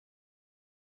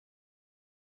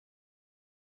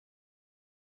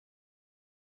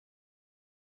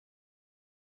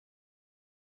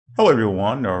Hello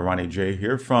everyone, Ronnie J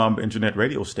here from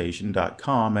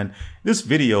internetradiostation.com, and this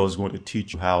video is going to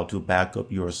teach you how to back up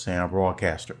your SAM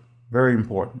broadcaster. Very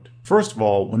important. First of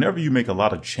all, whenever you make a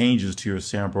lot of changes to your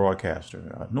SAM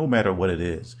broadcaster, no matter what it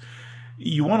is,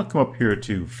 you want to come up here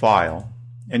to File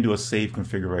and do a Save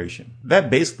Configuration. That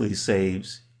basically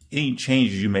saves any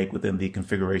changes you make within the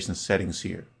configuration settings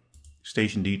here.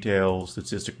 Station details,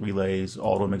 statistic relays,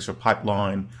 auto mixer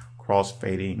pipeline,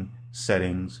 crossfading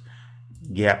settings,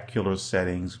 gap killer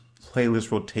settings, playlist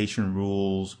rotation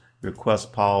rules,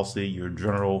 request policy, your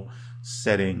general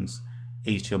settings,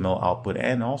 HTML output,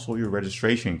 and also your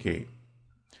registration key.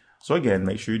 So again,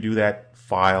 make sure you do that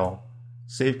File,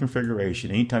 Save Configuration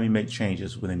anytime you make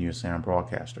changes within your SAM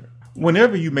broadcaster.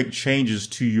 Whenever you make changes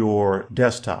to your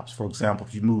desktops, for example,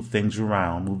 if you move things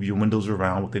around, move your windows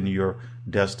around within your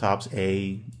desktops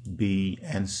A, B,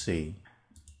 and C.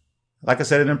 Like I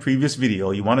said in a previous video,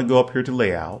 you want to go up here to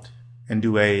Layout and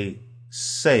do a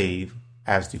Save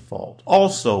as default.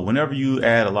 Also, whenever you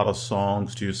add a lot of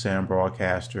songs to your SAM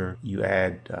broadcaster, you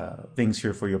add things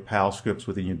here for your PAL scripts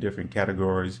within your different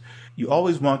categories, you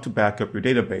always want to back up your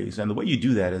database. And the way you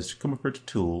do that is come up here to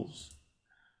Tools,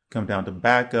 come down to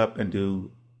Backup and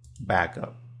do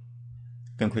Backup.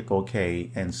 Then click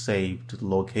OK and save to the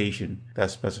location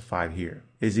that's specified here.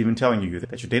 It's even telling you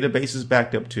that your database is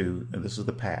backed up to, and this is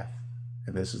the path,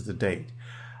 and this is the date.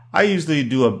 I usually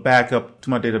do a backup to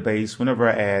my database whenever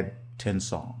I add 10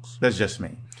 songs. That's just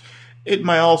me. It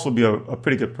might also be a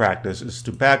pretty good practice is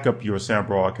to back up your SAM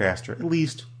broadcaster at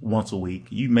least once a week.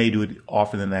 You may do it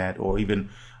often than that, or even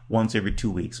once every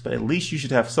 2 weeks, but at least you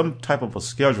should have some type of a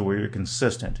schedule where you're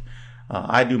consistent.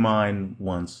 I do mine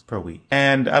once per week,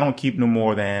 and I don't keep no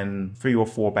more than 3 or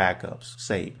 4 backups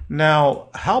saved. Now,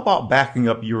 how about backing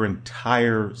up your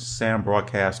entire SAM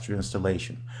broadcaster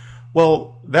installation?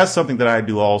 Well, that's something that I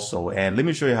do also, and let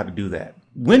me show you how to do that.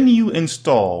 When you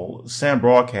install SAM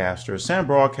Broadcaster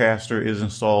is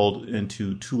installed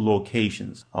into 2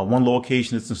 locations. One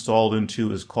location it's installed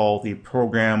into is called the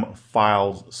Program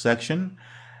Files section,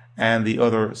 and the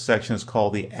other section is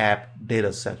called the App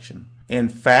Data section. In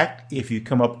fact, if you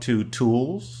come up to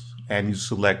Tools and you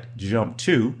select Jump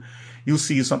To, you'll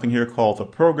see something here called the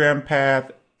Program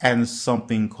Path and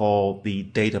something called the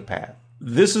Data Path.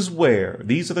 These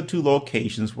are the 2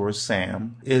 locations where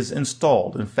SAM is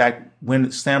installed. In fact,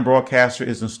 when SAM Broadcaster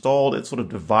is installed, it sort of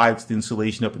divides the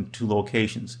installation up into 2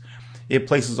 locations. It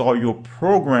places all your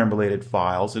program-related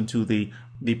files into the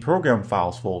Program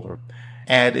Files folder,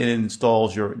 and it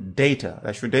installs your data,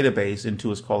 that's your database, into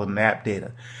what's called an App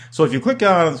Data. So if you click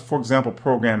on, for example,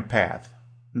 Program Path,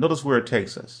 notice where it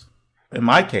takes us. In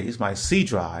my case, my C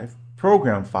drive,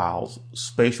 Program Files,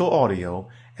 Spatial Audio,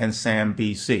 and SAM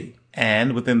BC.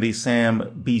 And within the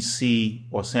SAM BC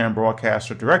or SAM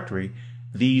Broadcaster directory,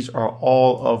 these are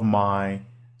all of my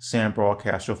SAM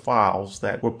Broadcaster files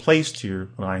that were placed here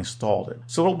when I installed it.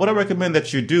 So what I recommend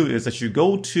that you do is that you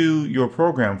go to your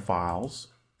program files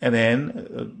and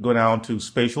then go down to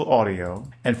Spatial Audio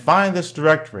and find this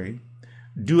directory,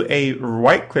 do a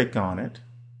right click on it,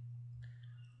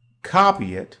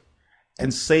 copy it,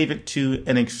 and save it to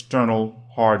an external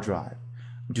hard drive.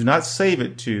 Do not save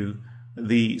it to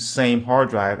the same hard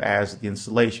drive as the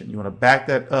installation. You want to back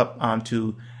that up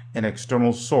onto an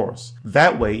external source.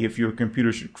 That way, if your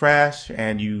computer should crash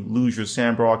and you lose your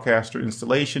SAM Broadcaster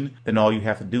installation, then all you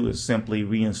have to do is simply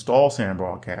reinstall SAM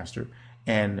Broadcaster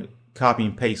and copy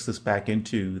and paste this back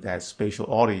into that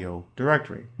Spatial Audio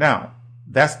directory. Now,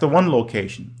 that's the one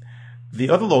location. The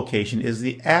other location is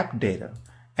the App Data.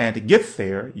 And to get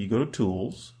there, you go to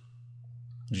Tools,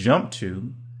 Jump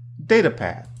to Data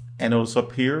Path. And notice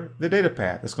up here, the data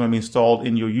path. It's going to be installed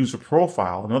in your user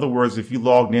profile. In other words, if you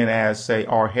logged in as, say,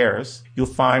 R. Harris, you'll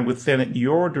find within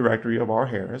your directory of R.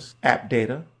 Harris, App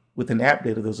Data. Within App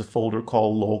Data, there's a folder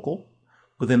called Local.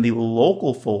 Within the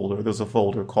Local folder, there's a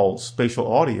folder called Spatial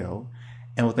Audio.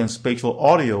 And within Spatial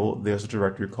Audio, there's a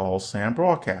directory called SAM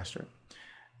Broadcaster.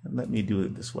 And let me do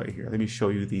it this way here. Let me show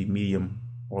you the medium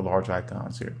or large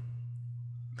icons here.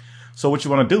 So what you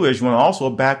want to do is you want to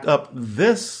also back up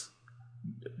this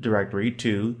directory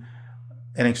to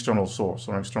an external source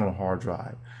or an external hard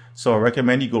drive. So I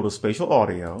recommend you go to Spatial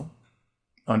Audio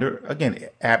under, again,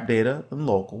 App Data and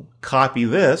Local, copy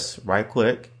this, right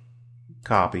click,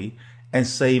 copy, and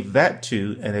save that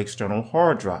to an external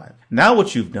hard drive. Now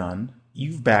what you've done,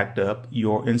 you've backed up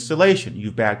your installation.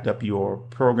 You've backed up your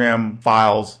program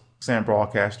files, SAM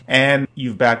Broadcaster, and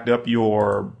you've backed up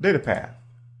your data path,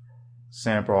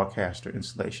 SAM Broadcaster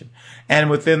installation. And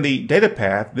within the data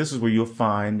path, this is where you'll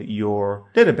find your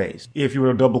database. If you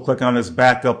were to double click on this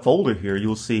backup folder here,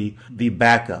 you'll see the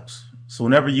backups. So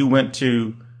whenever you went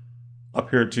to up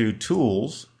here to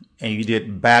Tools and you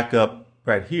did backup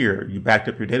right here, you backed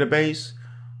up your database,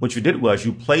 what you did was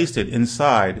you placed it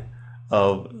inside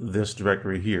of this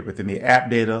directory here within the App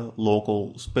Data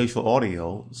Local Spatial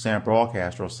Audio SAM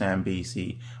Broadcaster or SAM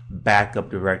BC backup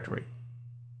directory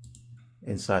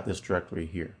inside this directory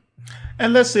here.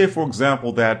 And let's say, for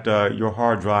example, that your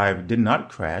hard drive did not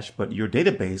crash, but your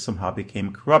database somehow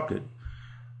became corrupted.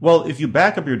 Well, if you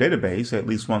back up your database at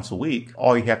least once a week,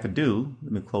 all you have to do,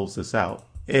 let me close this out,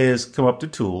 is come up to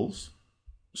Tools,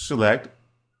 select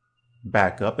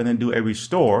Backup, and then do a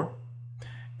restore.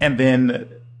 And then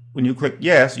when you click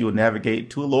yes, you will navigate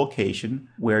to a location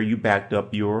where you backed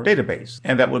up your database.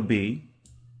 And that would be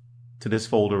to this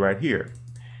folder right here.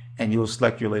 And you'll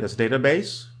select your latest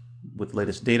database with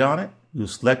latest data on it. You'll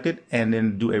select it and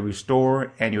then do a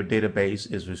restore and your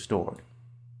database is restored.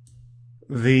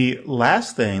 The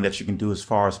last thing that you can do as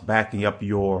far as backing up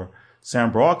your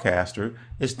SAM Broadcaster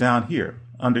is down here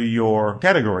under your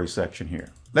category section here.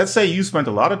 Let's say you spent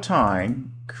a lot of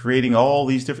time creating all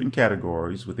these different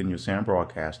categories within your SAM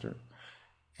Broadcaster.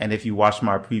 And if you watched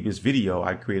my previous video,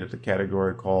 I created a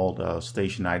category called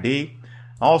Station ID.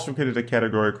 I also created a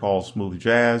category called Smooth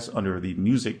Jazz under the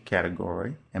music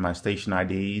category, and my station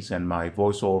IDs and my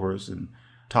voiceovers and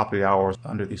top of the hours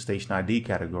under the station ID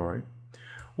category.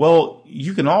 Well,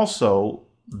 you can also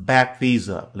back these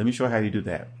up. Let me show you how you do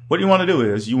that. What you want to do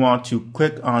is you want to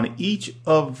click on each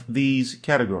of these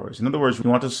categories. In other words, you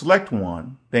want to select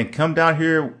one, then come down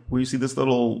here where you see this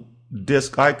little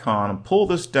disk icon and pull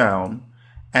this down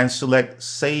and select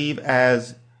Save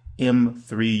as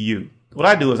M3U. What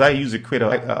I do is I usually create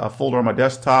a folder on my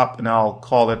desktop and I'll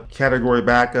call it Category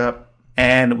Backup.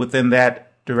 And within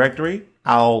that directory,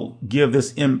 I'll give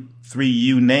this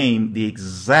M3U name the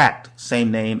exact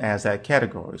same name as that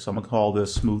category. So I'm going to call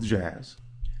this Smooth Jazz.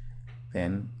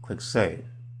 Then click Save.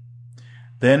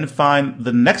 Then find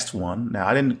the next one. Now,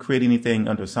 I didn't create anything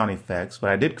under sound effects, but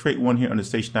I did create one here under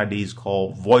station IDs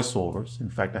called voiceovers. In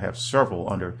fact, I have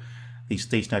several under these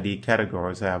station ID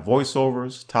categories. I have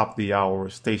voiceovers, top of the hour,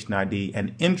 station ID,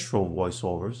 and intro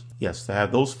voiceovers. Yes, I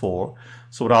have those four.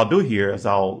 So what I'll do here is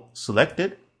I'll select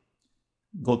it,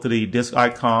 go to the disk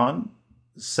icon,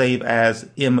 save as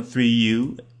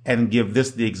M3U, and give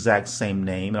this the exact same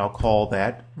name. And I'll call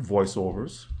that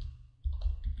voiceovers.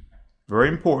 Very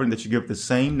important that you give it the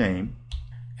same name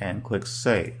and click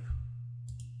Save.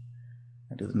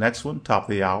 And do the next one, top of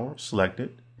the hour, select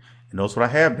it. And notice what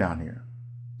I have down here.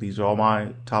 These are all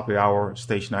my top of the hour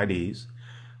station IDs.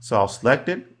 So I'll select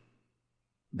it,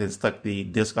 then select the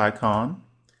disk icon,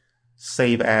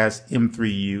 save as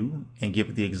M3U, and give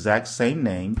it the exact same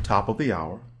name, top of the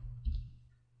hour.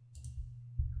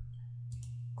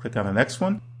 Click on the next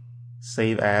one,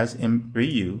 save as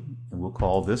M3U, and we'll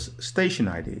call this station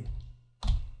ID.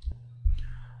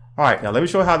 All right, now let me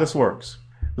show you how this works.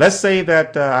 Let's say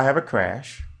that I have a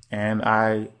crash and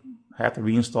I have to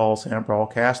reinstall SAM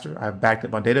Broadcaster. I've backed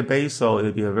up my database, so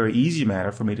it'll be a very easy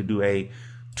matter for me to do a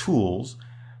Tools,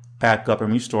 back up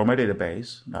and restore my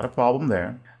database. Not a problem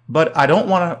there. But I don't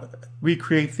want to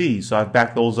recreate these, so I've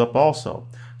backed those up also.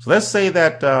 So let's say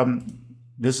that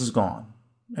this is gone.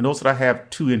 And notice that I have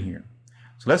two in here.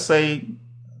 So let's say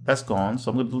that's gone,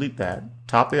 so I'm going to delete that.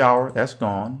 Top of the hour, that's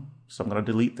gone, so I'm going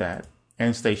to delete that.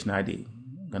 And station ID,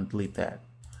 I'm going to delete that.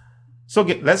 So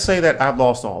let's say that I've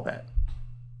lost all that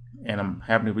and I'm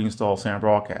having to reinstall SAM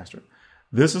Broadcaster.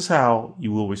 This is how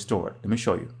you will restore it. Let me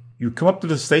show you. You come up to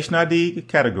the station ID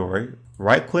category,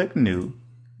 right click New,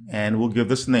 and we'll give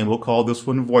this a name. We'll call this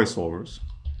one Voiceovers.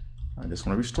 I just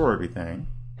want to restore everything.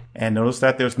 And notice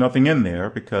that there's nothing in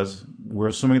there because we're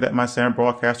assuming that my SAM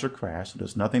Broadcaster crashed. So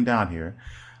there's nothing down here.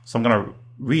 So I'm going to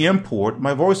re-import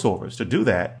my voiceovers. To do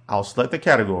that, I'll select the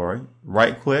category,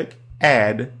 right-click,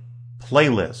 Add,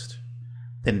 Playlist.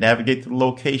 Then navigate to the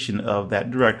location of that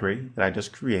directory that I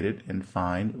just created and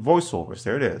find voiceovers.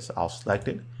 There it is. I'll select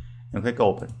it and click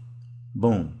Open.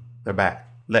 Boom, they're back.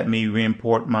 Let me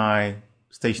re-import my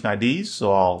station IDs.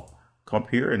 So I'll come up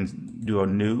here and do a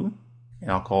new,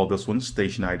 and I'll call this one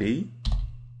Station ID.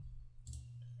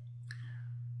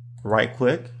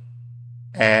 Right-click,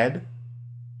 Add,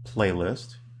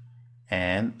 Playlist,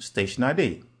 and Station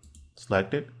ID.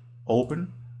 Select it,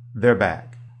 open, they're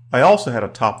back. I also had a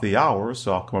top of the hour,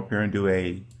 so I'll come up here and do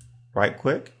a right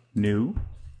click, New,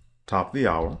 top of the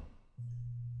hour.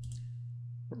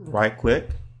 Right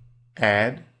click,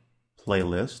 Add,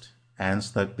 Playlist, and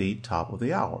select the top of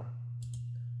the hour.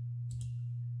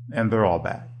 And they're all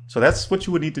back. So that's what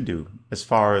you would need to do as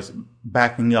far as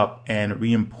backing up and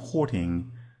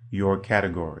re-importing your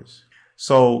categories.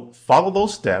 So follow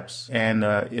those steps and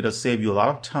it'll save you a lot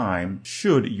of time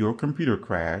should your computer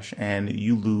crash and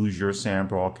you lose your Sound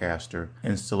Broadcaster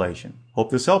installation.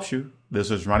 Hope this helps you. This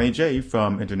is Ronnie J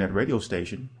from Internet Radio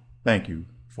Station. Thank you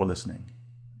for listening.